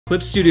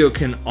Clip Studio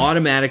can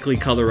automatically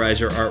colorize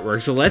your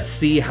artwork, so let's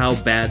see how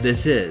bad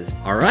this is.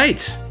 All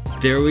right,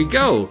 there we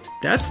go.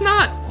 That's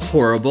not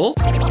horrible.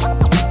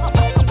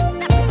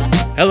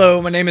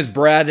 Hello, my name is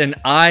Brad and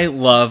I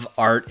love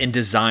art and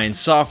design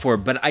software,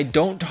 but I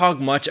don't talk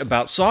much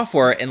about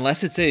software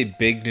unless it's a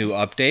big new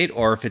update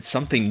or if it's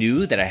something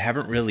new that I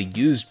haven't really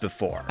used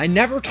before. I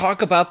never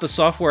talk about the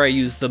software I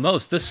use the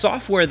most, the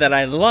software that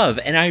I love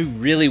and I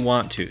really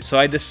want to. So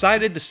I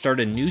decided to start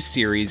a new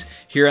series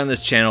here on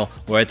this channel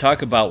where I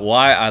talk about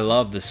why I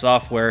love the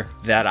software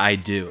that I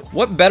do.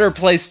 What better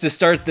place to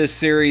start this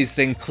series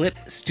than Clip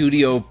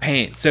Studio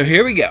Paint? So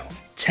here we go.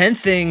 10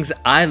 things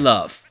I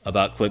love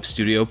about Clip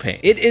Studio Paint.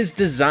 It is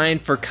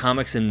designed for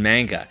comics and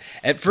manga.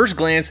 At first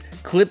glance,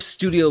 Clip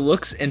Studio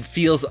looks and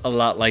feels a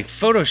lot like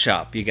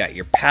Photoshop. You got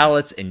your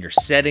palettes and your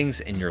settings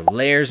and your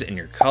layers and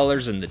your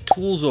colors and the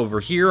tools over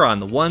here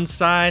on the one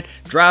side,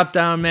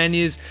 drop-down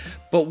menus.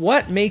 But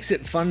what makes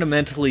it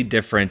fundamentally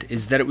different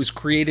is that it was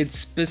created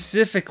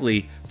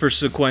specifically for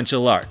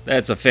sequential art.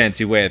 That's a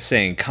fancy way of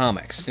saying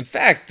comics. In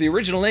fact, the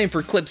original name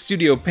for Clip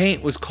Studio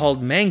Paint was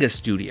called Manga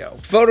Studio.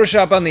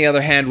 Photoshop, on the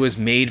other hand, was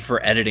made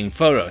for editing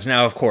photos.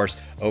 Now, of course,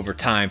 over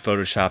time,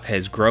 Photoshop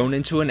has grown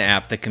into an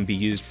app that can be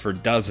used for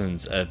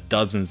dozens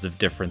of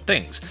different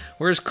things,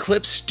 whereas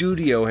Clip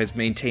Studio has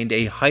maintained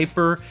a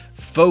hyper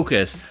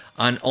focus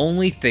on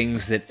only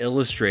things that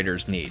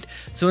illustrators need.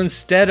 So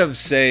instead of,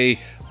 say,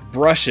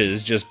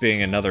 brushes just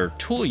being another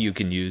tool you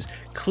can use,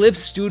 Clip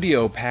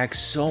Studio packs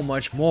so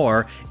much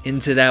more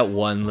into that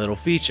one little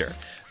feature.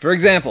 For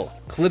example,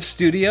 Clip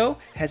Studio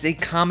has a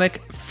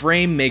comic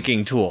frame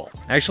making tool.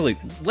 Actually,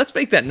 let's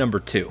make that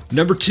number 2.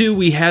 Number 2,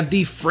 we have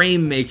the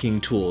frame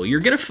making tool. You're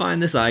gonna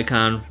find this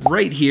icon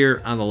right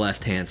here on the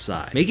left-hand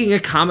side. Making a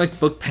comic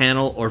book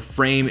panel or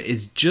frame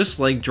is just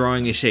like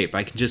drawing a shape.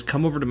 I can just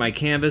come over to my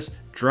canvas,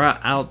 draw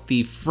out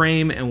the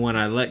frame, and when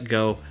I let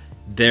go,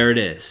 there it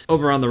is.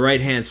 Over on the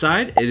right hand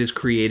side, it has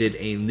created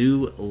a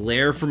new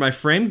layer for my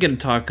frame. Gonna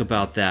talk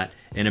about that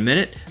in a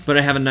minute, but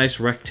I have a nice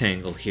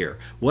rectangle here.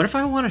 What if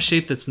I want a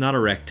shape that's not a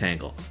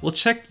rectangle? Well,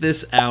 check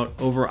this out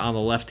over on the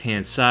left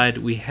hand side.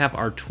 We have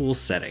our tool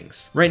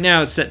settings. Right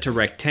now it's set to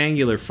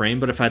rectangular frame,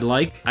 but if I'd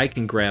like, I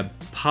can grab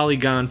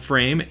polygon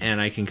frame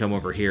and I can come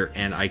over here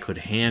and I could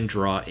hand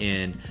draw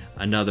in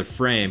another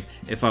frame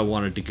if I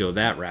wanted to go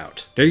that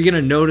route. Now you're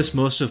gonna notice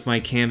most of my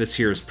canvas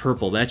here is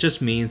purple. That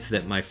just means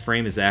that my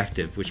frame is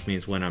active, which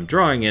means when I'm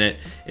drawing in it,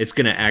 it's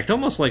gonna act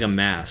almost like a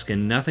mask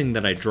and nothing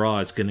that I draw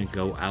is gonna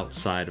go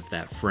outside of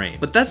that frame.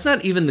 But that's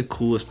not even the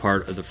coolest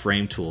part of the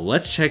frame tool.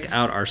 Let's check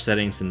out our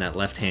settings in that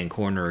left-hand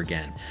corner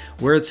again.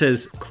 Where it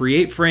says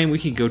create frame, we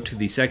can go to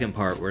the second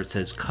part where it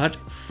says cut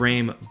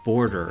frame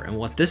border. And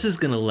what this is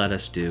gonna let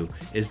us do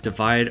is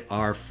divide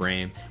our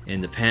frame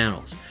into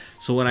panels.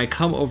 So when I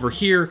come over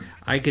here,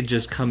 I could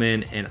just come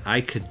in and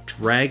I could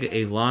drag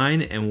a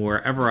line, and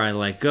wherever I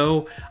let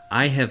go,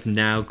 I have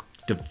now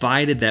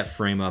divided that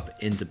frame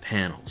up into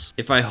panels.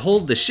 If I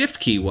hold the shift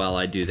key while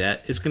I do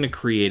that, it's going to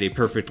create a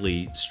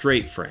perfectly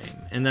straight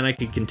frame, and then I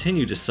can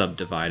continue to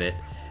subdivide it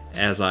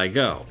as I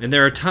go. And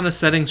there are a ton of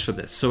settings for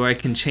this. So I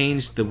can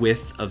change the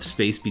width of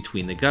space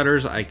between the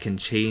gutters, I can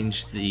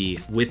change the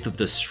width of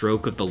the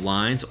stroke of the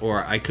lines,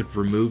 or I could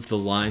remove the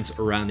lines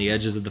around the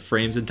edges of the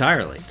frames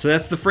entirely. So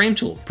that's the frame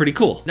tool, pretty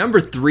cool. Number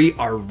 3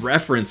 are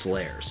reference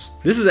layers.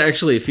 This is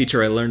actually a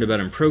feature I learned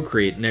about in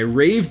Procreate and I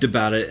raved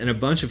about it, and a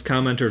bunch of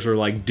commenters were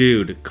like,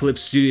 dude, Clip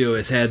Studio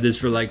has had this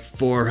for like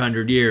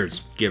 400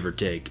 years, give or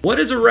take. What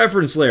is a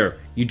reference layer?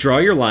 You draw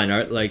your line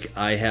art like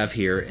I have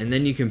here, and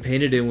then you can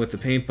paint it in with the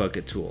paint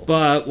bucket tool.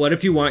 But what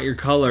if you want your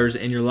colors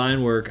and your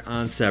line work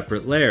on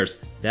separate layers?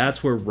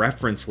 That's where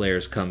reference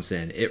layers comes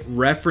in. It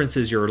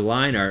references your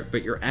line art,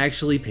 but you're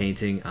actually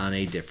painting on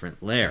a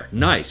different layer.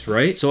 Nice,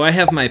 right? So I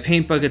have my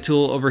paint bucket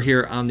tool over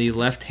here on the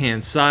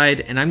left-hand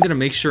side, and I'm gonna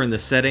make sure in the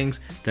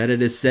settings that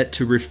it is set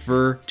to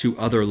refer to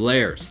other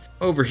layers.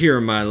 Over here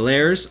in my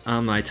layers,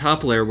 on my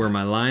top layer where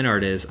my line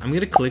art is, I'm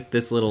gonna click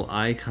this little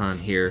icon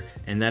here,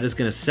 and that is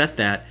gonna set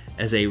that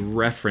as a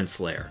reference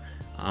layer.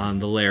 On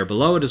the layer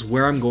below it is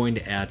where I'm going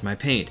to add my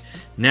paint.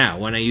 Now,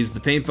 when I use the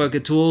paint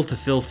bucket tool to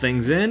fill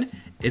things in,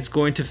 it's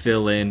going to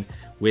fill in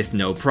with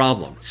no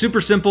problem. Super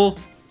simple,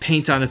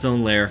 paint on its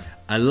own layer.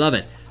 I love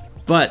it.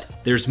 But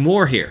there's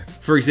more here.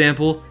 For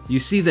example, you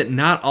see that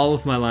not all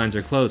of my lines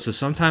are closed, so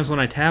sometimes when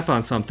I tap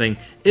on something,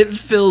 it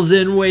fills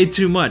in way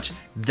too much.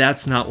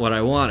 That's not what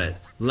I wanted.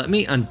 Let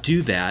me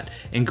undo that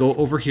and go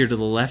over here to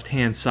the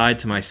left-hand side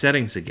to my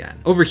settings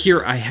again. Over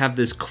here, I have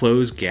this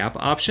close gap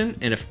option,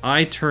 and if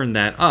I turn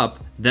that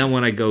up, then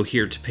when I go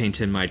here to paint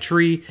in my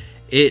tree,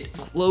 it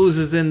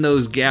closes in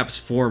those gaps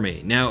for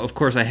me. Now, of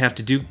course, I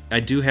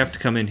do have to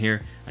come in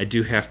here. I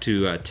do have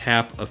to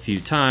tap a few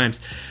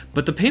times,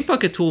 but the paint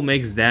bucket tool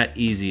makes that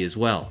easy as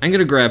well. I'm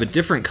gonna grab a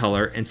different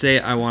color and say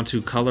I want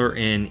to color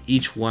in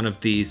each one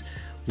of these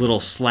little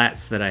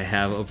slats that I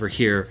have over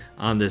here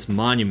on this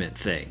monument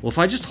thing. Well, if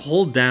I just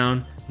hold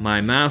down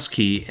my mouse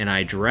key and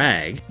I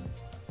drag,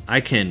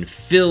 I can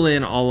fill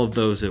in all of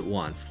those at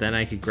once. Then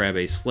I could grab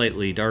a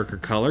slightly darker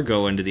color,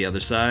 go into the other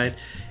side,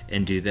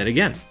 and do that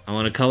again. I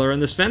want to color in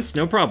this fence,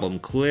 no problem.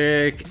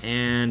 Click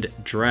and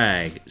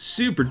drag.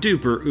 Super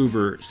duper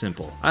uber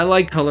simple. I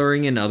like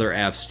coloring in other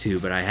apps too,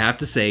 but I have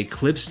to say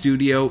Clip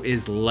Studio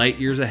is light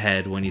years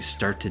ahead when you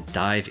start to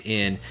dive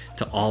in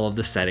to all of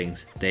the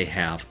settings they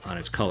have on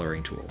its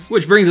coloring tools.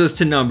 Which brings us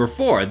to number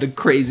 4, the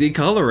crazy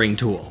coloring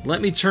tool.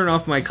 Let me turn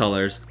off my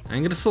colors.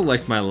 I'm gonna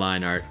select my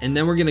line art, and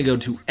then we're gonna go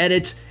to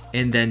Edit,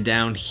 and then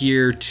down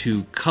here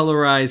to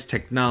Colorize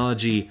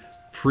Technology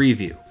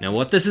Preview. Now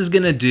what this is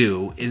gonna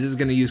do is it's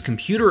gonna use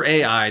computer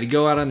AI to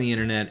go out on the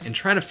internet and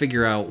try to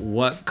figure out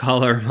what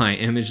color my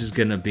image is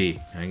gonna be.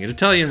 And I'm gonna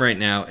tell you right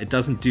now, it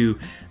doesn't do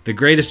the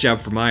greatest job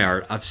for my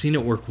art. I've seen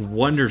it work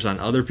wonders on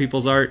other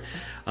people's art,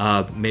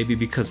 maybe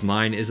because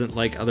mine isn't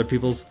like other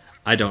people's.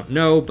 I don't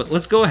know, but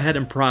let's go ahead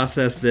and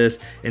process this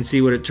and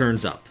see what it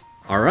turns up.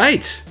 All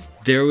right,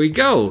 there we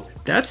go.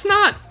 That's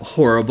not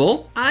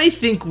horrible. I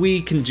think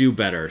we can do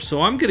better.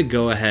 So I'm gonna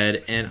go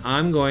ahead and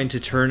I'm going to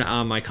turn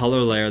on my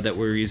color layer that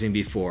we were using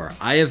before.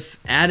 I have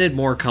added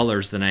more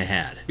colors than I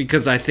had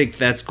because I think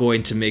that's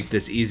going to make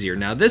this easier.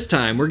 Now this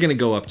time we're gonna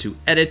go up to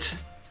Edit.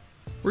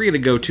 We're gonna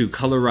go to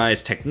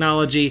Colorize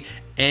Technology,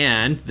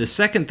 and the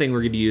second thing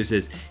we're gonna use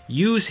is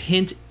Use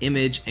Hint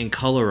Image and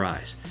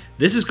Colorize.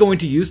 This is going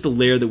to use the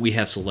layer that we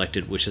have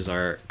selected, which is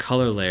our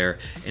color layer,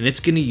 and it's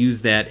gonna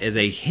use that as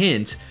a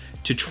hint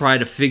to try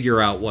to figure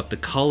out what the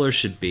color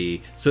should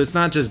be. So it's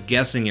not just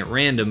guessing at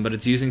random, but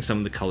it's using some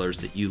of the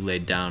colors that you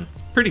laid down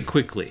pretty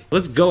quickly.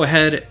 Let's go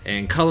ahead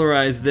and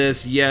colorize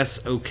this.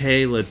 Yes,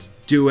 okay, let's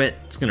do it.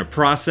 It's gonna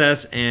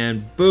process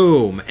and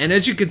boom. And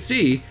as you can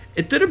see,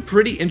 it did a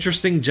pretty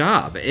interesting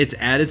job. It's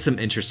added some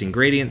interesting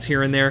gradients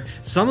here and there.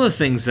 Some of the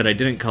things that I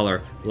didn't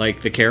color,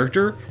 like the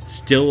character,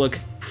 still look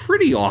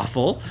pretty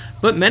awful,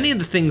 but many of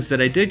the things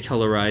that I did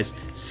colorize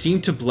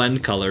seem to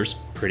blend colors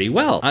pretty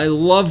well. I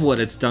love what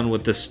it's done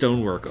with the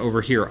stonework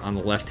over here on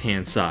the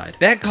left-hand side.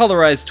 That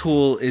Colorize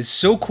tool is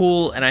so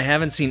cool, and I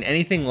haven't seen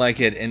anything like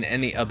it in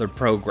any other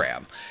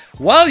program.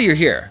 While you're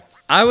here,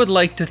 I would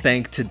like to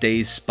thank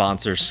today's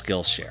sponsor,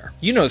 Skillshare.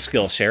 You know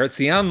Skillshare, it's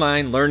the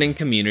online learning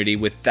community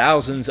with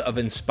thousands of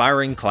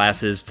inspiring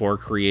classes for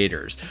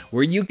creators,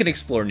 where you can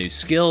explore new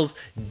skills,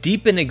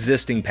 deepen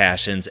existing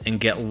passions, and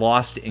get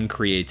lost in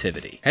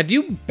creativity. Have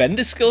you been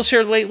to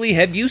Skillshare lately?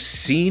 Have you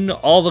seen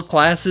all the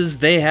classes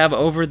they have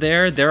over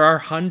there? There are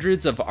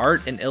hundreds of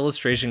art and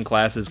illustration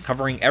classes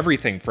covering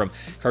everything from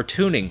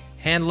cartooning,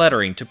 hand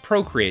lettering, to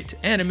Procreate,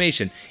 to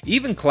animation,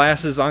 even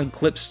classes on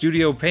Clip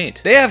Studio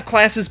Paint. They have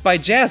classes by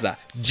Jazza.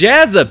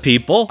 Jazza,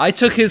 people! I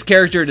took his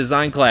character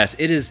design class.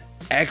 It is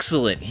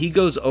excellent. He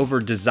goes over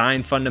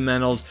design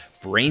fundamentals,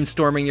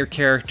 brainstorming your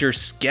character,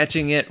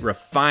 sketching it,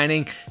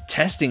 refining,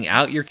 testing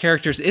out your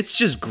characters. It's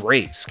just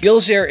great.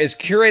 Skillshare is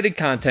curated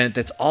content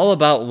that's all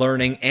about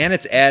learning, and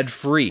it's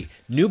ad-free.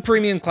 New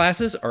premium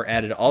classes are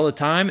added all the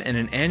time, and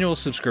an annual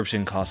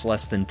subscription costs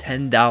less than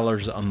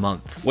 $10 a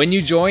month. When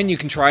you join, you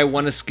can try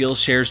one of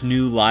Skillshare's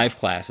new live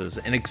classes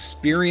and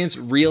experience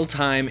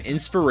real-time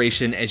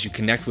inspiration as you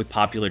connect with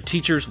popular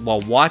teachers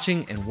while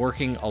watching and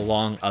working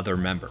along other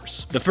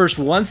members. The first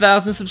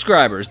 1,000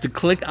 subscribers to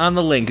click on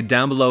the link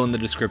down below in the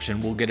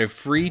description will get a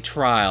free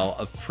trial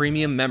of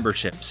premium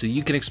membership so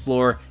you can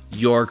explore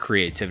your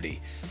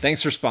creativity.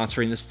 Thanks for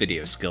sponsoring this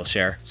video,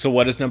 Skillshare. So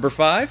what is number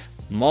 5?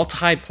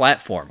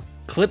 Multi-platform.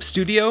 Clip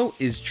Studio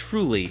is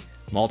truly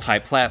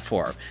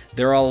multi-platform.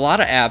 There are a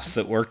lot of apps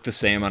that work the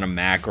same on a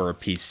Mac or a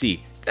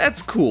PC.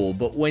 That's cool,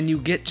 but when you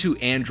get to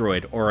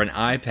Android or an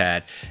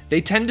iPad,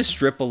 they tend to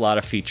strip a lot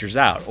of features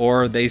out,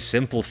 or they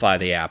simplify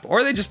the app,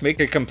 or they just make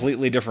a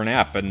completely different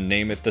app and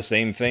name it the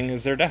same thing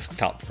as their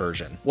desktop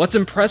version. What's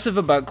impressive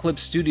about Clip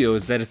Studio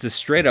is that it's a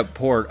straight up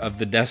port of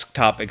the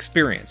desktop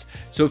experience.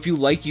 So if you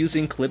like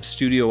using Clip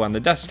Studio on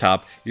the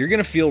desktop, you're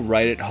gonna feel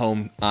right at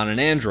home on an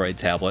Android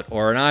tablet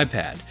or an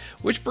iPad.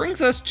 Which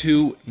brings us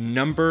to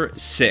number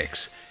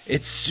 6.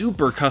 It's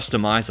super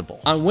customizable.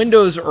 On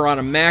Windows or on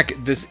a Mac,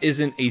 this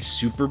isn't a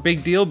super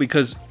big deal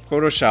because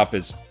Photoshop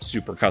is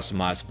super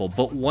customizable,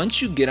 but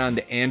once you get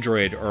onto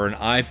Android or an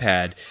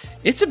iPad,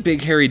 it's a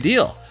big hairy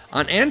deal.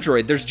 On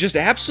Android, there's just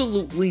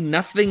absolutely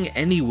nothing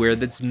anywhere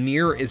that's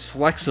near as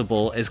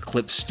flexible as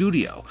Clip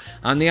Studio.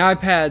 On the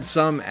iPad,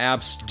 some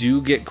apps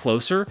do get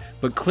closer,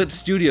 but Clip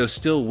Studio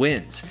still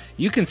wins.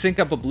 You can sync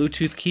up a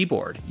Bluetooth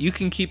keyboard. You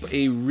can keep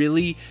a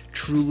really,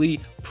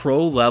 truly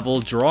pro-level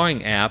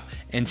drawing app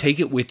and take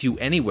it with you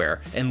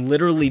anywhere and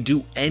literally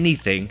do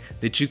anything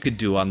that you could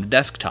do on the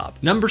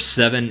desktop. Number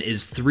 7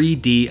 is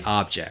 3D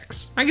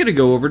objects. I'm gonna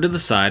go over to the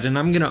side and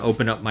I'm gonna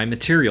open up my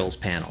materials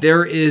panel.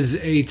 There is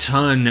a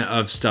ton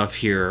of stuff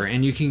here,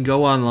 and you can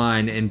go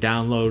online and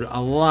download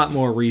a lot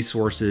more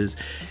resources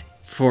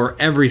for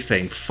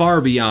everything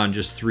far beyond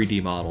just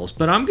 3D models,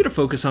 but I'm gonna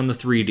focus on the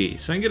 3D.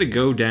 So I'm gonna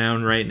go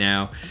down right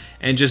now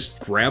and just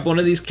grab one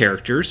of these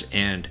characters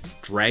and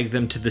drag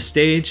them to the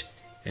stage,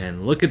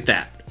 and look at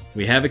that.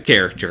 We have a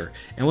character.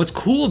 And what's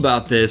cool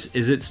about this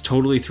is it's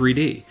totally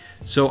 3D.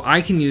 So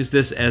I can use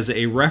this as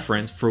a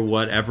reference for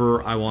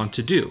whatever I want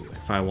to do.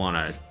 If I want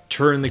to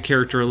turn the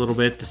character a little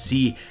bit to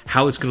see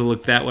how it's going to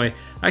look that way,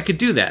 I could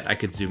do that. I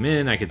could zoom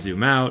in, I could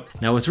zoom out.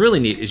 Now what's really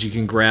neat is you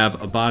can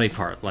grab a body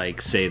part,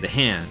 like say the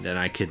hand, and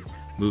I could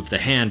move the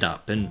hand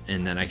up, and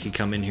then I could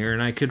come in here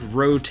and I could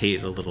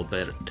rotate a little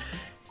bit.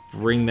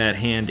 Bring that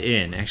hand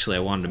in. Actually, I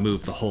wanted to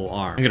move the whole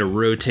arm. I'm gonna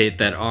rotate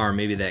that arm.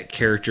 Maybe that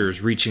character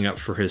is reaching up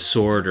for his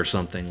sword or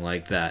something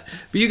like that.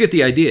 But you get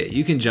the idea.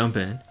 You can jump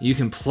in, you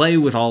can play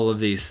with all of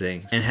these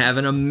things, and have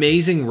an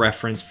amazing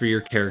reference for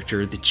your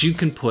character that you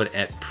can put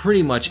at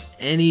pretty much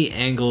any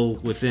angle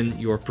within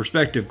your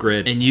perspective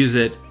grid and use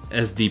it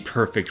as the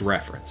perfect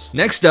reference.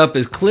 Next up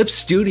is Clip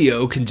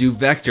Studio can do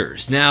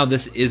vectors. Now,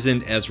 this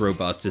isn't as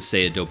robust as,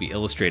 say, Adobe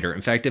Illustrator.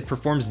 In fact, it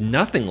performs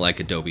nothing like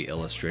Adobe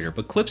Illustrator,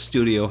 but Clip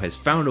Studio has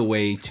found a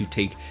way to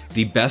take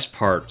the best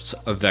parts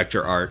of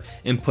vector art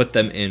and put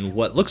them in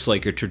what looks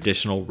like a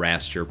traditional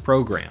raster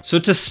program. So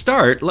to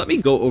start, let me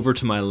go over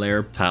to my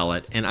layer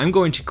palette, and I'm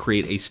going to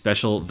create a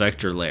special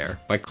vector layer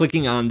by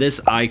clicking on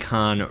this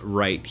icon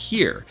right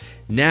here.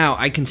 Now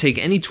I can take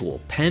any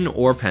tool, pen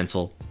or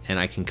pencil, and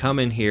I can come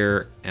in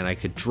here and I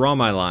could draw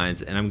my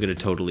lines, and I'm gonna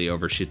totally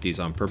overshoot these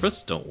on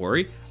purpose, don't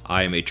worry.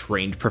 I am a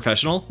trained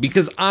professional.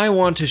 Because I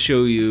want to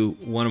show you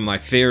one of my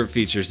favorite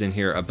features in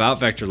here about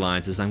vector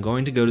lines is I'm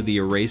going to go to the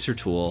eraser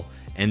tool,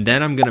 and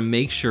then I'm gonna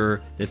make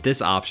sure that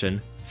this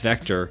option,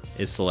 vector,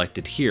 is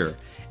selected here.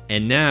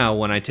 And now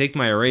when I take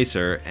my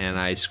eraser and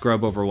I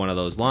scrub over one of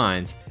those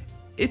lines,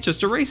 it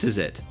just erases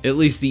it, at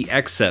least the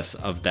excess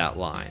of that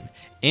line.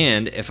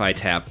 And if I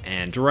tap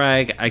and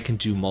drag, I can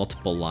do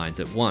multiple lines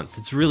at once.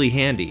 It's really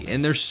handy.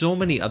 And there's so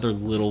many other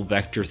little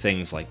vector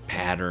things like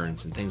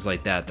patterns and things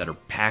like that that are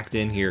packed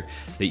in here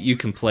that you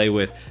can play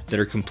with that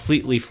are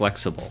completely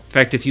flexible. In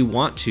fact, if you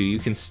want to, you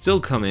can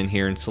still come in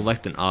here and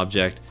select an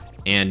object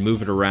and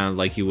move it around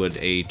like you would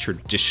a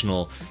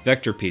traditional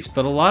vector piece.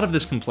 But a lot of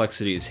this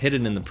complexity is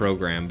hidden in the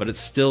program, but it's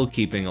still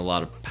keeping a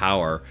lot of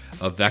power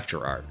of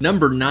vector art.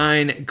 Number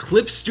 9,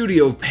 Clip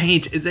Studio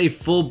Paint is a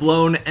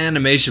full-blown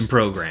animation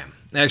program.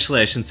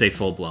 Actually, I shouldn't say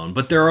full-blown,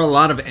 but there are a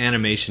lot of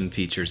animation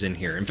features in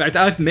here. In fact,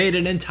 I've made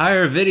an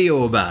entire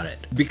video about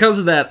it. Because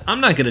of that, I'm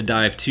not gonna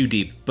dive too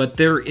deep, but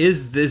there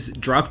is this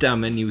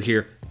drop-down menu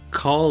here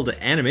called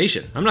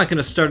animation. I'm not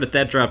gonna start at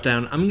that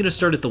drop-down. I'm gonna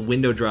start at the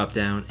window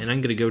drop-down, and I'm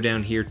gonna go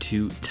down here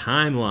to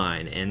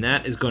timeline, and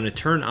that is gonna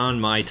turn on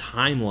my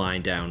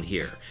timeline down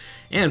here.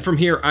 And from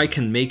here, I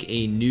can make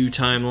a new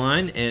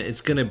timeline, and it's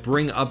gonna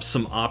bring up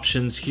some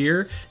options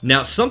here.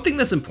 Now, something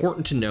that's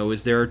important to know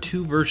is there are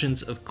 2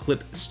 versions of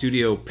Clip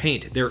Studio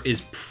Paint. There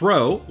is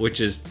Pro, which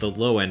is the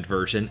low-end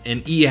version,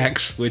 and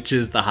EX, which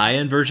is the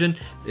high-end version.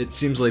 It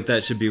seems like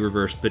that should be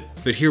reversed,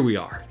 but here we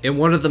are. And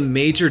one of the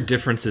major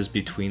differences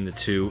between the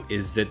two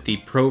is that the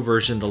Pro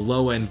version, the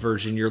low-end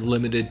version, you're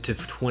limited to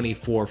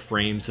 24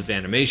 frames of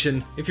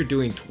animation. If you're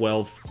doing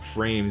 12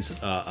 frames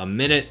a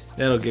minute,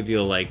 that'll give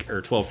you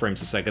or 12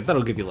 frames a second,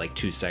 that'll give you like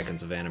 2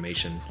 seconds of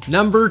animation.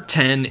 Number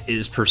 10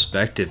 is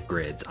perspective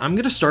grids. I'm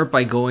gonna start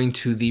by going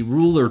to the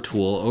ruler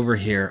tool over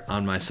here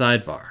on my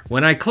sidebar.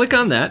 When I click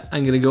on that,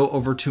 I'm gonna go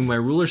over to my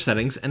ruler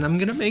settings, and I'm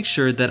gonna make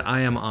sure that I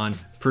am on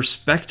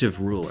perspective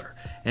ruler.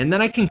 And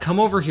then I can come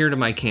over here to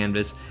my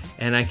canvas,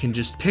 and I can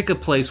just pick a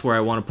place where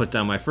I want to put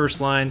down my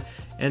first line,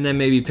 and then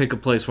maybe pick a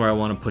place where I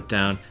want to put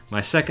down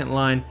my second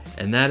line,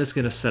 and that is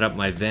going to set up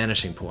my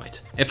vanishing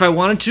point. If I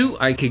wanted to,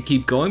 I could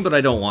keep going, but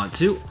I don't want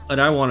to. What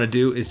I want to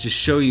do is just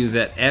show you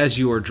that as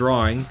you are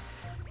drawing,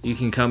 you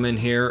can come in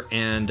here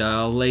and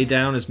lay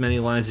down as many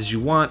lines as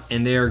you want,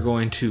 and they are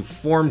going to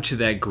form to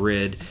that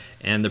grid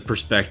and the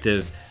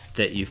perspective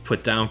that you've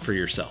put down for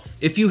yourself.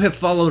 If you have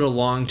followed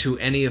along to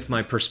any of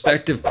my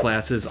perspective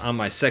classes on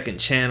my second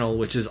channel,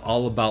 which is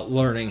all about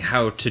learning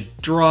how to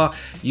draw,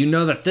 you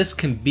know that this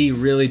can be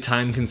really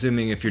time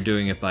consuming if you're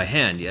doing it by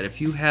hand. Yet if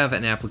you have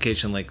an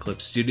application like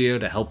Clip Studio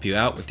to help you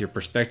out with your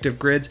perspective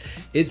grids,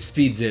 it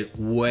speeds it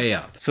way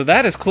up. So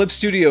that is Clip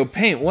Studio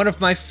Paint, one of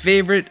my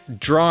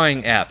favorite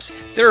drawing apps.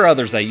 There are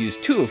others I use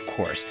too, of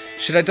course.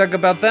 Should I talk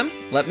about them?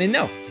 Let me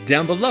know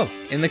down below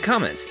in the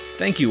comments.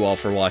 Thank you all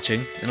for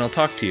watching, and I'll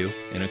talk to you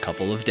in a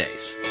couple of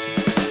days.